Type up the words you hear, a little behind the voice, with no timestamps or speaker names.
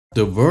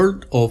The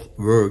world of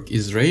work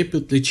is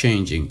rapidly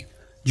changing.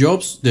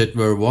 Jobs that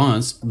were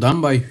once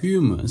done by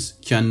humans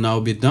can now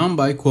be done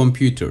by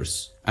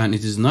computers. And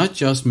it is not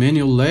just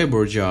manual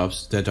labor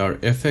jobs that are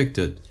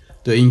affected.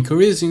 The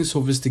increasing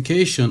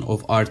sophistication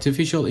of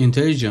artificial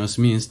intelligence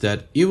means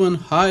that even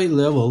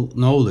high-level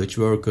knowledge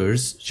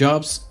workers'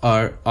 jobs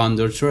are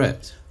under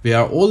threat. We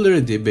are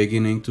already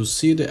beginning to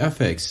see the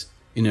effects.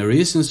 In a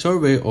recent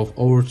survey of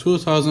over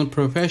 2,000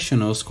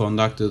 professionals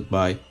conducted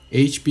by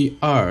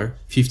HBR,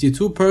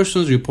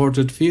 52%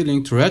 reported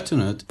feeling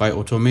threatened by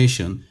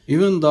automation,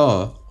 even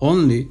though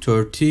only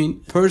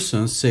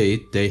 13% said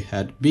they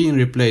had been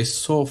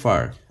replaced so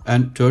far,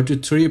 and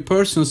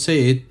 33%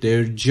 said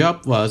their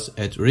job was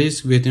at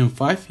risk within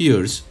 5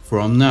 years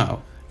from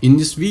now. In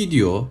this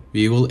video,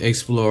 we will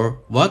explore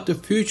what the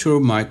future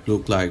might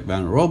look like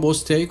when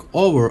robots take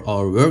over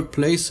our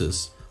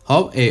workplaces,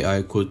 how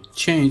AI could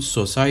change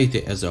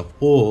society as a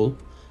whole,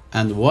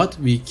 and what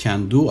we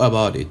can do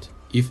about it,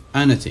 if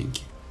anything.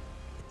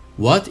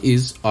 What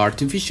is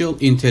artificial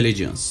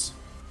intelligence?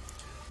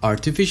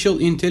 Artificial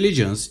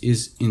intelligence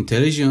is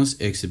intelligence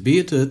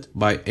exhibited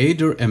by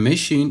either a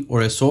machine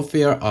or a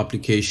software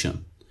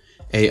application.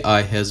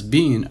 AI has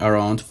been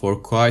around for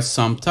quite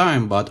some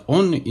time, but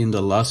only in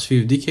the last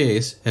few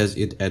decades has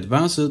it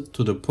advanced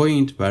to the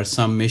point where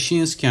some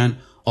machines can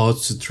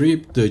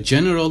outstrip the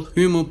general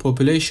human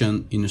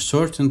population in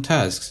certain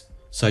tasks,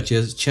 such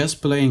as chess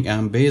playing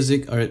and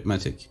basic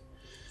arithmetic.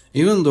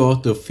 Even though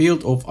the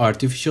field of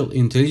artificial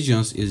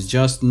intelligence is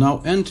just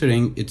now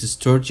entering its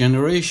third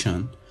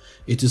generation,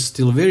 it is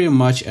still very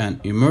much an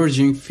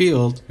emerging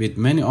field with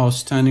many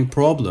outstanding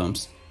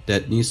problems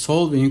that need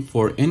solving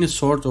for any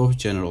sort of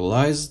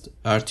generalized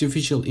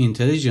artificial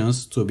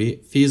intelligence to be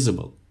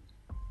feasible.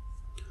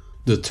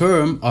 The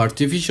term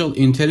artificial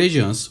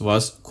intelligence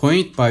was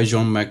coined by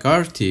John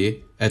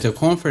McCarthy at a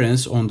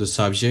conference on the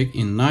subject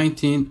in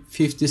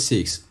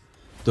 1956.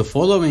 The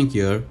following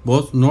year,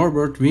 both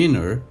Norbert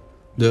Wiener,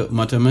 the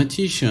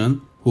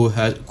mathematician who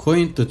had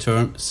coined the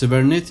term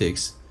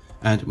cybernetics,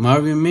 and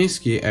Marvin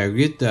Minsky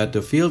agreed that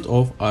the field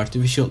of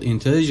artificial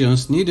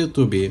intelligence needed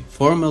to be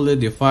formally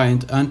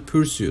defined and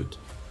pursued.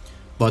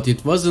 But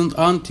it wasn't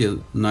until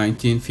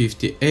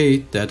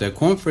 1958 that a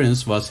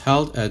conference was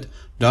held at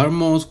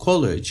Dartmouth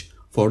College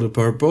for the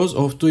purpose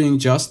of doing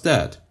just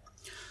that.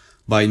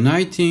 By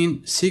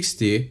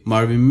 1960,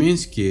 Marvin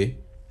Minsky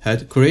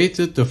had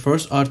created the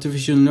first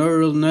artificial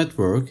neural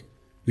network,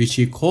 which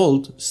he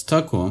called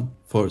STACOM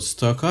for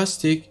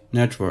Stochastic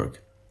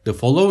Network. The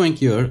following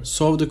year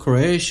saw the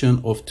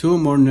creation of two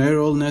more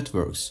neural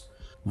networks,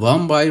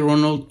 one by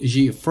Ronald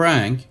G.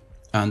 Frank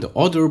and the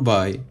other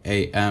by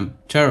A.M.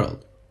 Terrell.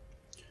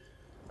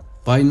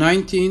 By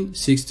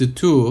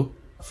 1962,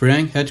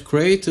 Frank had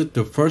created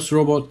the first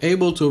robot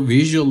able to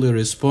visually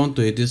respond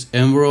to its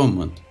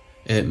environment,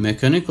 a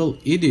mechanical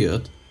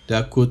idiot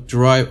that could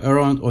drive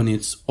around on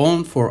its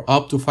own for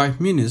up to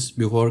 5 minutes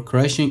before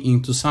crashing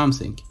into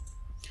something.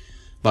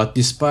 But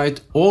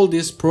despite all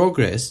this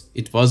progress,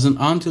 it wasn't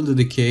until the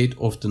decade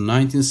of the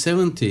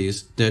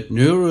 1970s that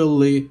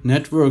neurally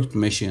networked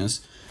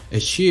machines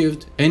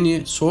achieved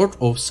any sort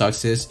of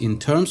success in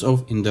terms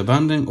of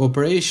independent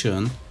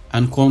operation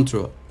and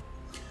control.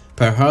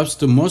 Perhaps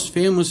the most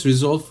famous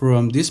result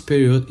from this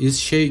period is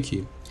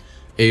Shaky,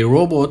 a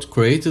robot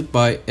created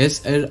by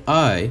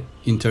SRI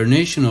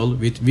International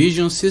with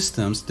vision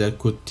systems that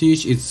could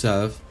teach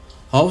itself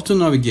how to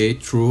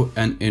navigate through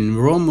an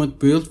environment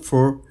built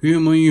for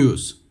human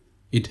use.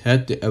 It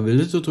had the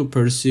ability to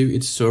perceive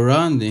its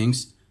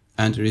surroundings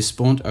and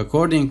respond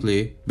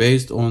accordingly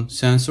based on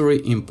sensory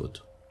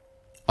input.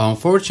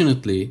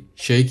 Unfortunately,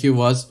 Shaky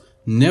was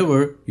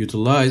never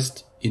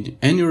utilized in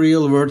any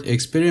real-world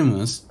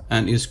experiments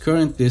and is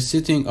currently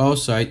sitting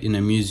outside in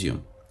a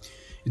museum.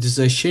 It is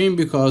a shame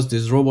because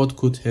this robot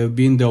could have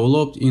been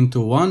developed into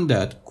one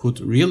that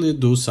could really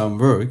do some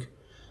work.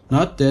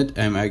 Not that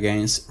I'm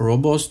against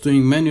robots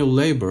doing manual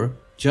labor,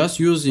 just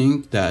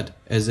using that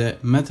as a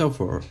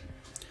metaphor.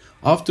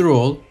 After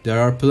all, there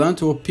are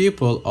plenty of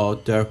people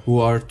out there who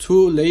are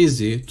too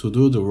lazy to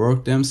do the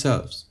work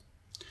themselves.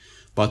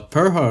 But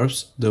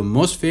perhaps the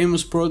most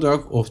famous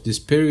product of this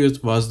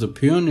period was the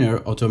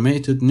Pioneer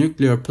automated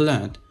nuclear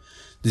plant,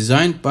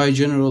 designed by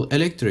General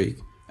Electric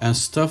and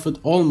staffed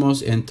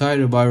almost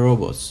entirely by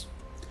robots.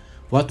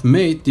 What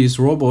made these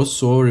robots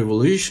so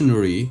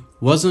revolutionary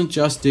wasn't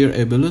just their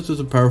ability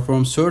to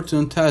perform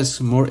certain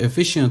tasks more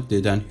efficiently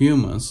than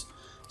humans,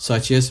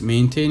 such as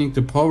maintaining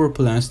the power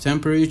plant's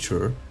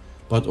temperature,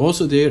 but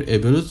also their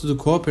ability to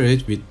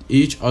cooperate with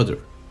each other.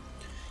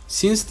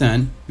 Since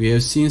then, we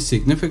have seen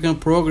significant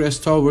progress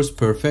towards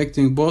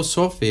perfecting both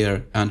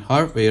software and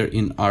hardware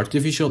in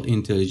artificial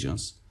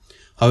intelligence.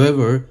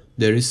 However,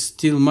 there is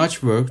still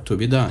much work to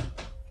be done.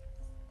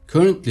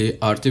 Currently,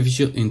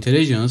 artificial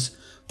intelligence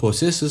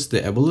possesses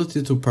the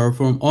ability to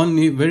perform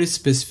only very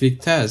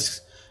specific tasks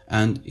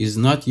and is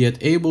not yet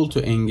able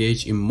to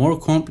engage in more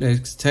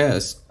complex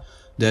tasks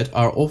that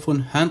are often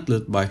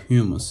handled by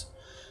humans,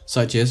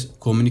 such as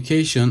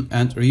communication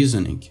and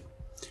reasoning.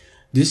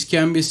 This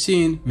can be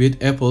seen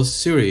with Apple's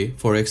Siri,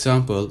 for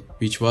example,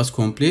 which was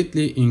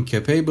completely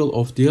incapable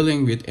of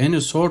dealing with any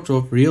sort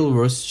of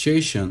real-world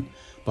situation,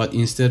 but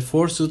instead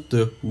forced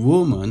the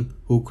woman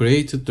who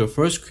created the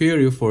first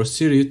query for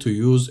Siri to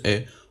use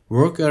a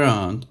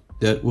workaround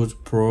that would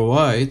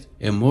provide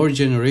a more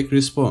generic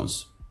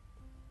response.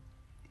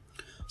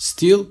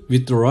 Still,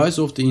 with the rise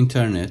of the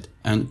internet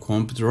and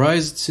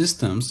computerized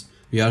systems,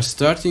 we are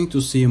starting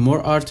to see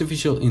more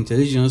artificial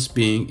intelligence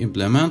being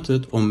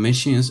implemented on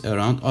machines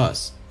around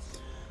us.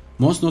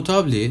 Most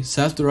notably,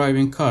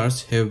 self-driving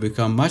cars have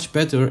become much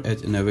better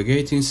at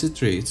navigating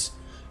streets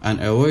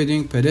and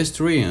avoiding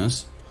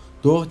pedestrians,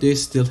 though they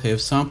still have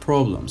some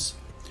problems.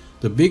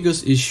 The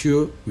biggest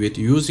issue with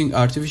using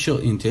artificial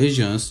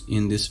intelligence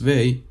in this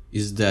way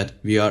is that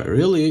we are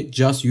really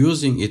just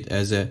using it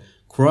as a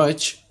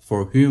crutch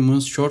for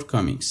humans'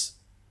 shortcomings.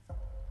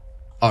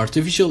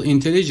 Artificial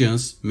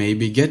intelligence may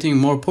be getting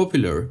more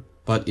popular,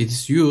 but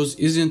its use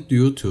isn't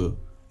due to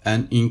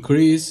an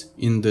increase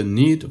in the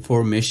need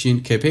for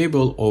machines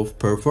capable of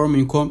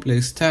performing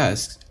complex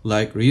tasks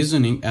like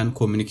reasoning and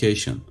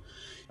communication.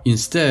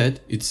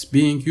 Instead, it's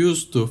being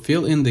used to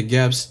fill in the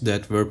gaps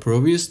that were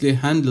previously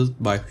handled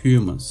by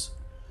humans.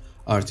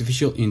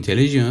 Artificial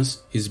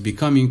intelligence is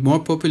becoming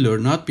more popular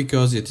not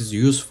because it is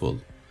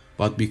useful,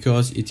 but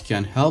because it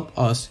can help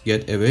us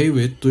get away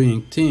with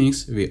doing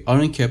things we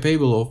aren't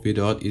capable of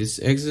without its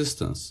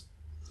existence.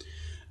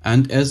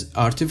 And as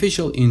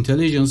artificial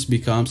intelligence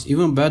becomes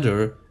even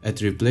better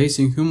at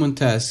replacing human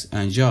tasks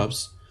and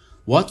jobs,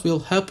 what will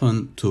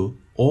happen to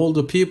all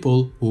the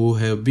people who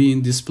have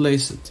been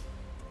displaced?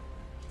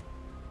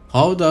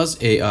 How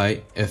does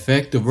AI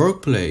affect the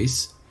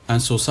workplace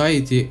and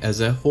society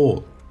as a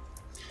whole?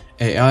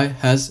 AI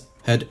has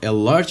had a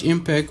large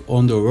impact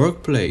on the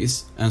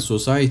workplace and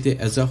society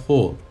as a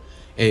whole.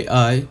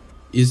 AI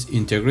is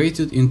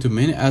integrated into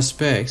many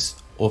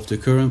aspects of the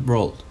current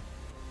world.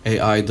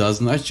 AI does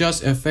not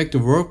just affect the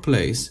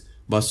workplace,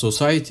 but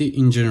society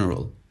in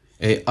general.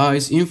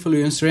 AI's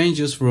influence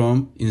ranges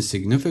from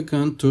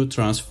insignificant to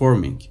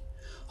transforming.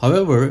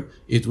 However,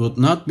 it would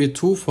not be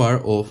too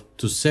far off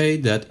to say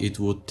that it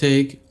would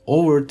take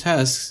over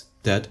tasks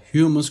that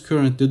humans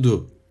currently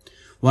do.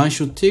 One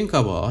should think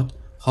about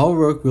how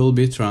work will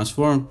be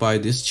transformed by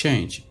this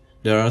change.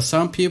 There are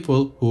some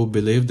people who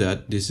believe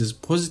that this is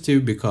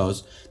positive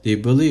because they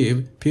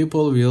believe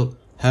people will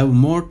have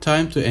more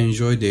time to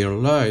enjoy their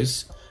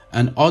lives,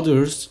 and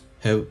others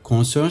have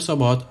concerns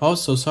about how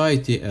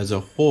society as a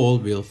whole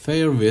will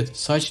fare with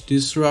such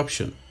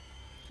disruption.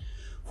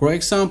 For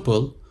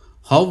example,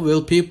 how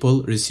will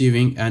people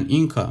receiving an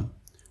income?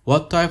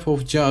 What type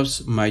of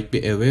jobs might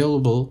be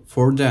available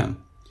for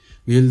them?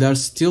 Will there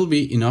still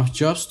be enough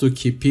jobs to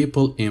keep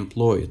people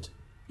employed?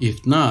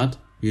 If not,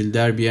 will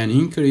there be an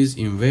increase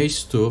in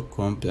wage to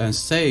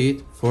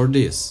compensate for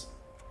this?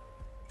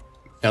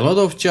 A lot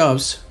of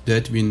jobs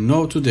that we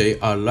know today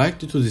are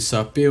likely to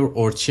disappear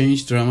or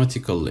change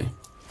dramatically.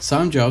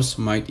 Some jobs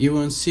might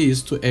even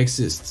cease to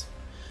exist.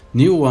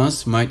 New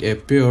ones might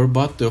appear,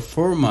 but the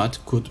format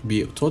could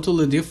be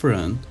totally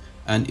different,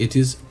 and it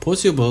is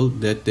possible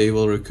that they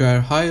will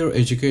require higher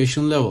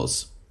education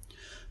levels.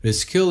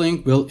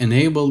 Reskilling will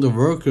enable the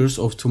workers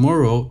of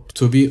tomorrow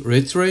to be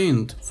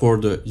retrained for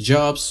the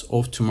jobs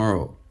of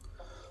tomorrow.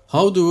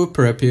 How do we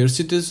prepare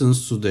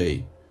citizens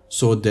today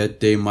so that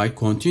they might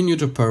continue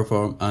to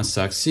perform and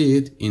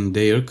succeed in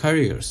their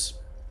careers?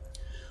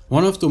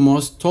 One of the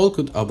most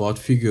talked about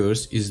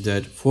figures is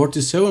that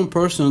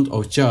 47%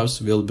 of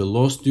jobs will be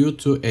lost due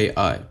to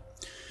AI.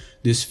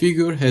 This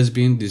figure has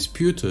been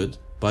disputed,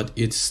 but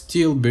it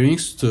still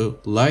brings to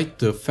light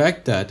the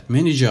fact that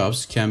many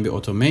jobs can be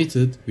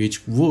automated,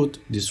 which would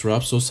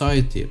disrupt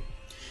society.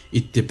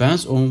 It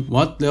depends on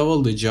what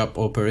level the job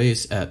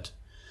operates at.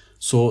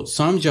 So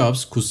some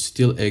jobs could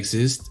still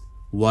exist,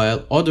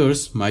 while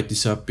others might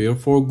disappear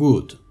for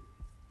good.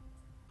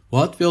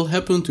 What will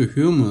happen to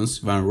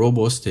humans when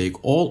robots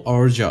take all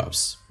our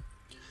jobs?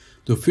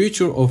 The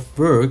future of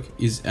work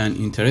is an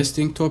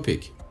interesting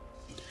topic.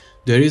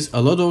 There is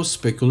a lot of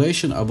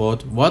speculation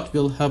about what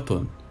will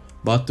happen,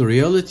 but the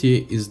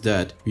reality is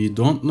that we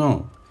don't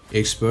know.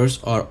 Experts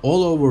are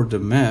all over the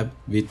map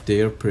with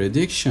their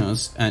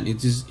predictions, and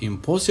it is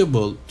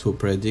impossible to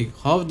predict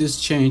how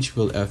this change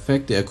will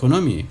affect the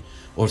economy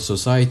or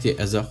society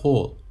as a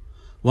whole.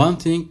 One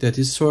thing that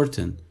is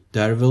certain,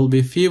 there will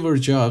be fewer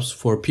jobs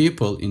for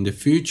people in the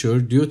future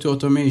due to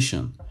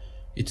automation.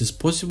 It is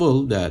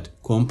possible that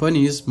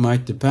companies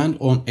might depend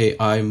on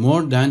AI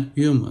more than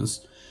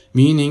humans,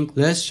 meaning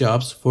less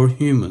jobs for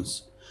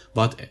humans,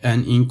 but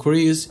an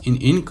increase in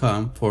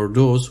income for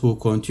those who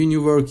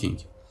continue working.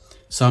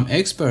 Some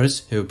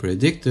experts have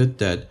predicted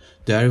that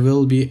there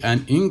will be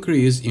an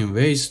increase in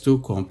wages to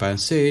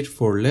compensate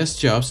for less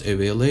jobs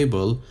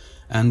available,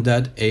 and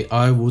that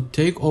AI would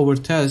take over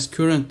tasks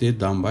currently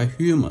done by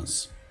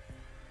humans.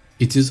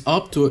 It is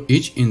up to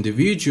each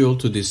individual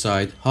to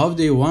decide how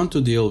they want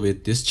to deal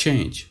with this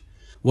change.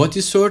 What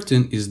is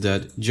certain is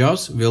that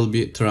jobs will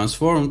be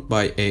transformed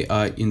by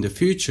AI in the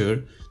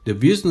future. The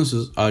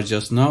businesses are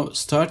just now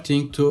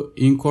starting to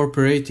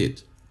incorporate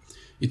it.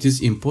 It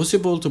is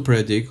impossible to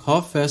predict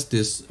how fast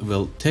this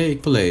will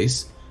take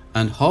place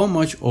and how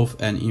much of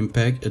an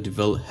impact it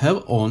will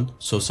have on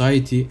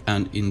society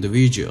and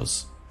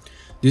individuals.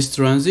 This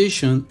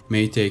transition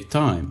may take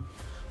time,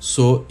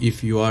 so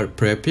if you are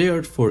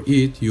prepared for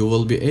it, you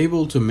will be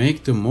able to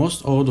make the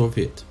most out of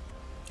it.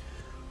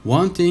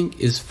 One thing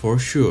is for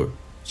sure,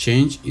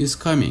 change is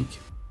coming.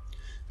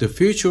 The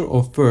future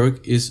of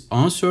work is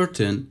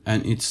uncertain,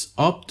 and it's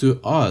up to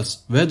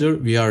us whether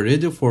we are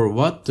ready for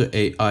what the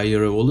AI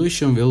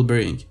revolution will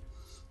bring.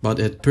 But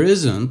at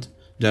present,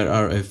 there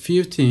are a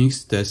few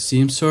things that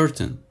seem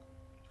certain.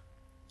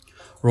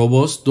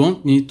 Robots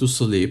don't need to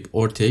sleep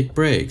or take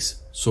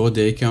breaks, so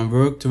they can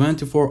work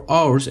 24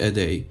 hours a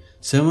day,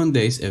 7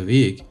 days a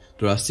week,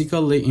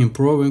 drastically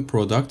improving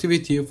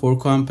productivity for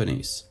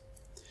companies.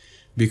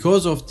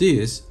 Because of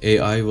this,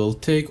 AI will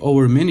take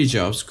over many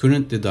jobs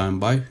currently done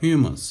by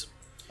humans,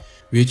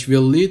 which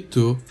will lead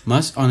to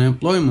mass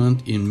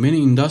unemployment in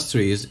many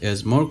industries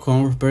as more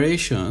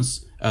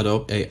corporations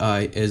adopt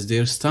AI as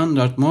their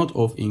standard mode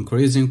of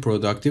increasing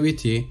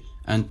productivity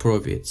and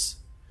profits.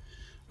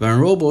 When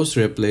robots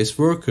replace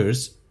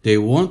workers, they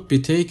won't be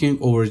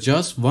taking over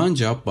just one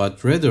job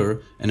but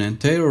rather an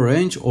entire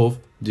range of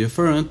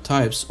different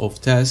types of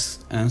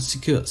tasks and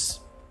skills.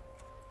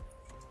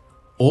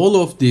 All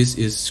of this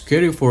is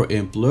scary for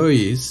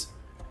employees,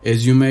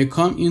 as you may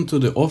come into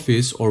the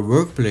office or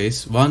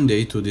workplace one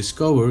day to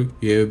discover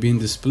you have been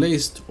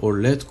displaced or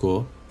let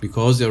go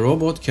because a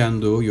robot can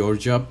do your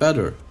job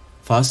better,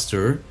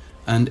 faster,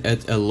 and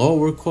at a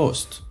lower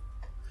cost.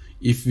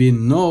 If we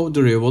know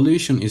the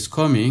revolution is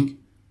coming,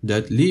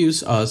 that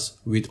leaves us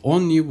with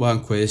only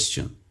one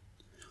question.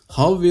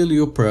 How will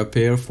you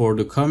prepare for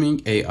the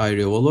coming AI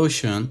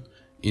revolution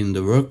in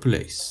the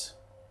workplace?